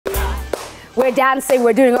We're dancing,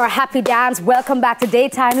 we're doing our happy dance. Welcome back to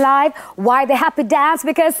Daytime Live. Why the happy dance?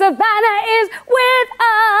 Because Sevana is with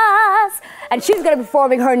us. And she's going to be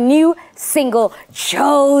performing her new single,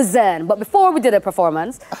 Chosen. But before we do the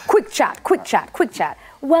performance, quick chat.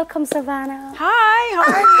 Welcome, Sevana. Hi, how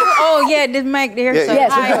are you? Oh, yeah, this mic there. Yeah, so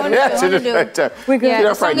yes, hi, what do you do? We're good. Yeah,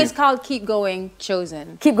 the song is called Keep Going,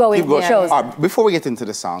 Chosen. Keep going, Chosen. Before we get into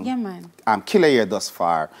the song, yeah, man. Killer year thus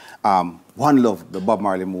far. One Love, the Bob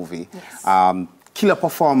Marley movie. Yes. Killer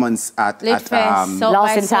performance at Lost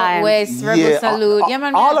in Time. West, Rebel Salute. Yeah,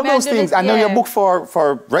 man. All of those things. I know you're booked for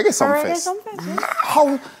Reggae Sumfest.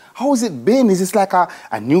 How has it been? Is this like a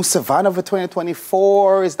new Sevana for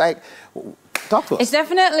 2024? It's like, talk to us. It's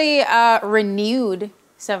definitely renewed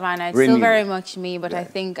Sevana. It's still very much me, but I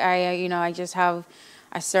think I just have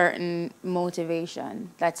a certain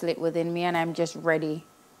motivation that's lit within me, and I'm just ready.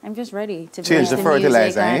 I'm just ready to change the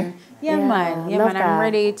fertilizer, eh? Yeah, man. I'm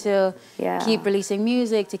ready to keep releasing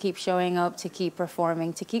music, to keep showing up, to keep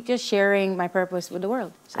performing, to keep just sharing my purpose with the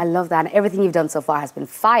world. So. I love that. And everything you've done so far has been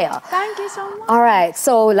fire. Thank you so much. All right.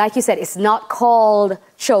 So, like you said, it's not called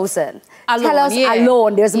Chosen. Tell us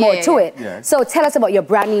Alone. There's more to it. Yeah. So, tell us about your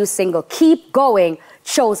brand new single, Keep Going,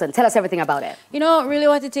 Chosen. Tell us everything about it. You know, really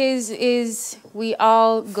what it is we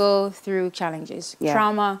all go through challenges,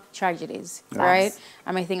 trauma, tragedies, right?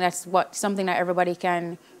 And I think that's something that everybody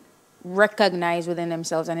can recognize within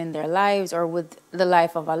themselves and in their lives or with the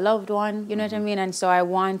life of a loved one, you know what I mean? And so I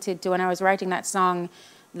wanted to, when I was writing that song,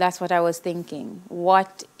 that's what I was thinking.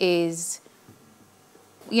 What is,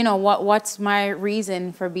 what's my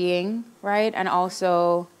reason for being, right? And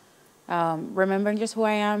also remembering just who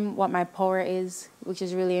I am, what my power is, which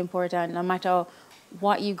is really important, no matter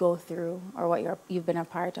what you go through or what you've been a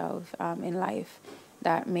part of in life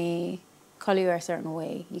that may call you a certain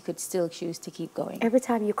way, you could still choose to keep going. Every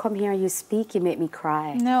time you come here and you speak, you make me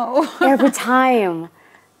cry. No. Every time.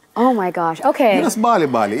 Oh my gosh. Okay. You're just Bali.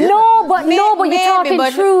 No, but you're talking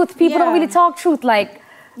truth. People don't really talk truth. Like,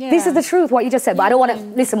 this is the truth, what you just said. But I don't want to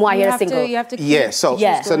listen why you're single. You have to keep So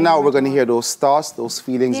now we're going to hear those thoughts, those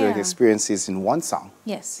feelings, those experiences in one song.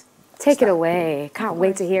 Yes. Take it away. Can't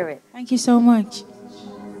wait to hear it. Thank you so much.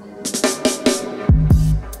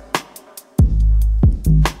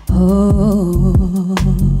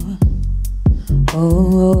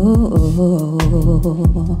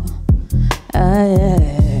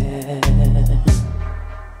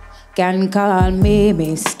 Can call me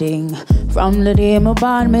Misting. From the day my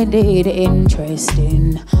bond me did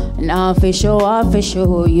interesting. Now for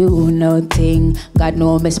show you nothing. God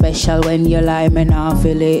know me special when you lie, me now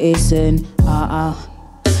feel listen.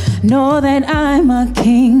 Know that I'm a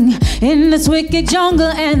king in this wicked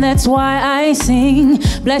jungle, and that's why I sing.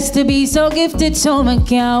 Blessed to be so gifted, so I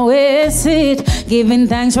can't waste it. Giving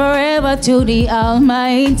thanks forever to the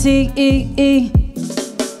Almighty.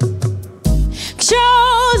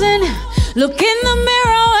 Chosen, look in the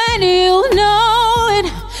mirror and you know it.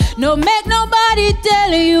 No make nobody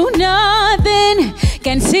tell you nothing.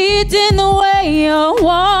 Can see it in the way you're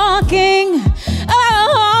walking.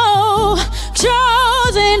 Oh,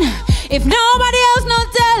 chosen. If nobody else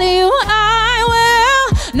not tell you, I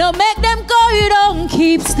will. No make them go, you don't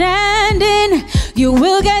keep standing. You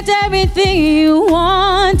will get everything you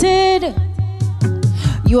wanted.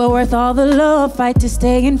 You are worth all the love, fight to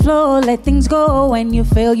stay in flow, let things go. When you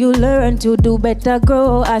fail, you learn to do better,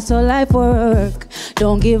 grow. I saw life work,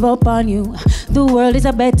 don't give up on you. The world is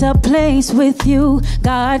a better place with you.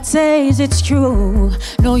 God says it's true.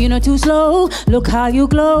 No, you're not too slow, look how you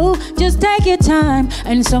glow. Just take your time,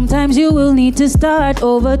 and sometimes you will need to start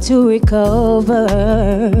over to recover.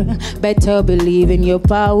 Better believe in your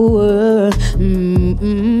power.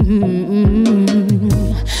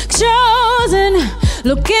 Chosen.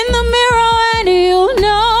 Look in the mirror and you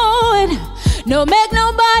know it. No make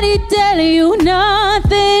nobody tell you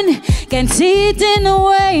nothing. Can see it in the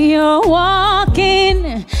way you're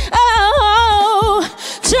walking. Oh,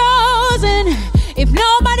 chosen. If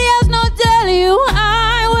nobody else not tell you,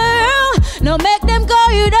 I will. No make them go,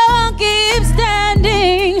 you don't keep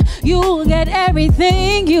standing. You'll get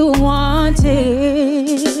everything you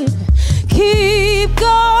wanted. Keep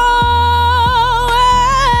going.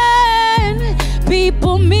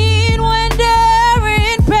 People mean when they're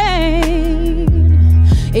in pain.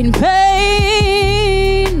 In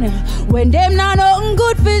pain. When them not nothing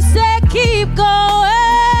good for say, keep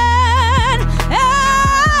going.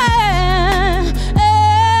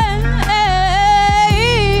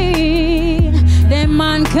 Them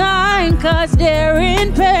mankind cause they're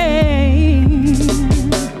in pain.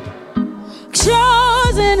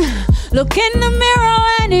 Chosen, look in the mirror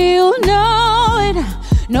and you know it.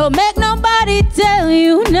 No make nobody tell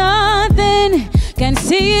you nothing.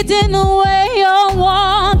 it in the way you're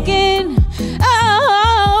walking.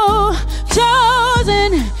 Oh,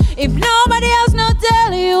 chosen. If nobody else no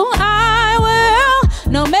tell you, I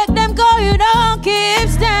will. No make them call you, don't keep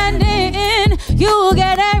standing. You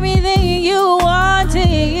get everything you wanted.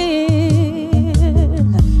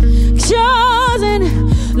 Chosen.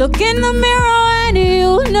 Look in the mirror and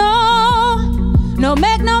you know. No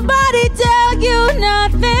make nobody tell you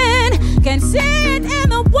nothing. Can see it in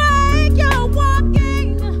the way you're walking.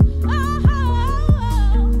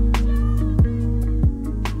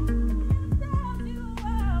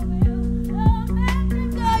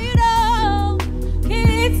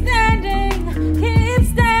 Keep standing, keep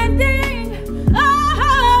standing.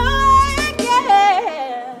 Oh,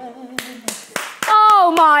 yeah.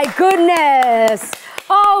 Oh my goodness.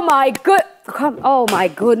 Oh my good. Oh my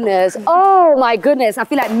goodness. Oh my goodness. I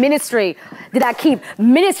feel like ministry. Did I keep?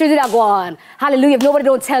 Ministry did I go on? Hallelujah. If nobody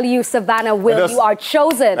don't tell you, Savannah Will, you are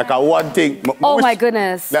chosen. Like a one thing. Oh my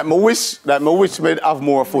goodness. That my wish me have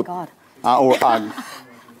more foot. God. Or hand.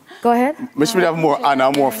 Go ahead. Wish me have more hand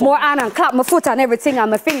and more foot. More hand and clap my foot and everything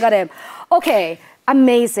and my finger them. Okay.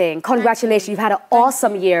 Amazing. Congratulations. You've had an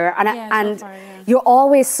awesome year. And, so far, yeah. You're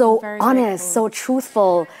always so Very honest, grateful. so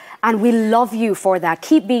truthful. And we love you for that.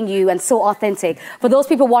 Keep being you and so authentic. For those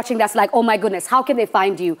people watching that's like, oh my goodness, how can they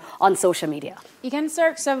find you on social media? You can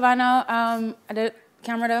search Sevana, the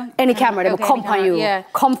camera though? Any camera, they will come for you. Yeah.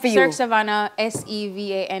 Come for you. Search Sevana,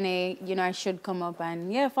 Sevana, you know, I should come up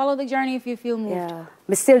and yeah, follow the journey if you feel moved. Yeah.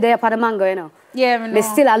 Me still there for the mango, you know. Yeah, Me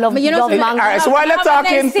still, I love, but you know, love mango. All right, so while you're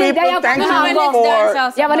talking, people, thank you for...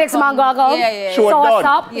 You have a next mango, go? Yeah. Sour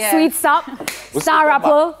stop, Yeah. sweet stop, star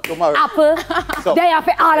apple, apple. They have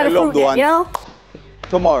all of the fruit, there, you know?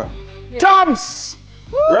 Tomorrow. Toms!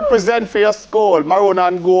 Represent for your school, maroon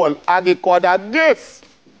and gold, Aggie Quad and this.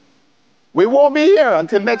 We won't be here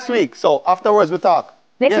until next week, so afterwards we talk.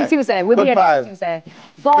 Next week Tuesday, we'll be here next Tuesday.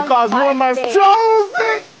 Because woman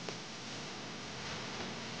chosen!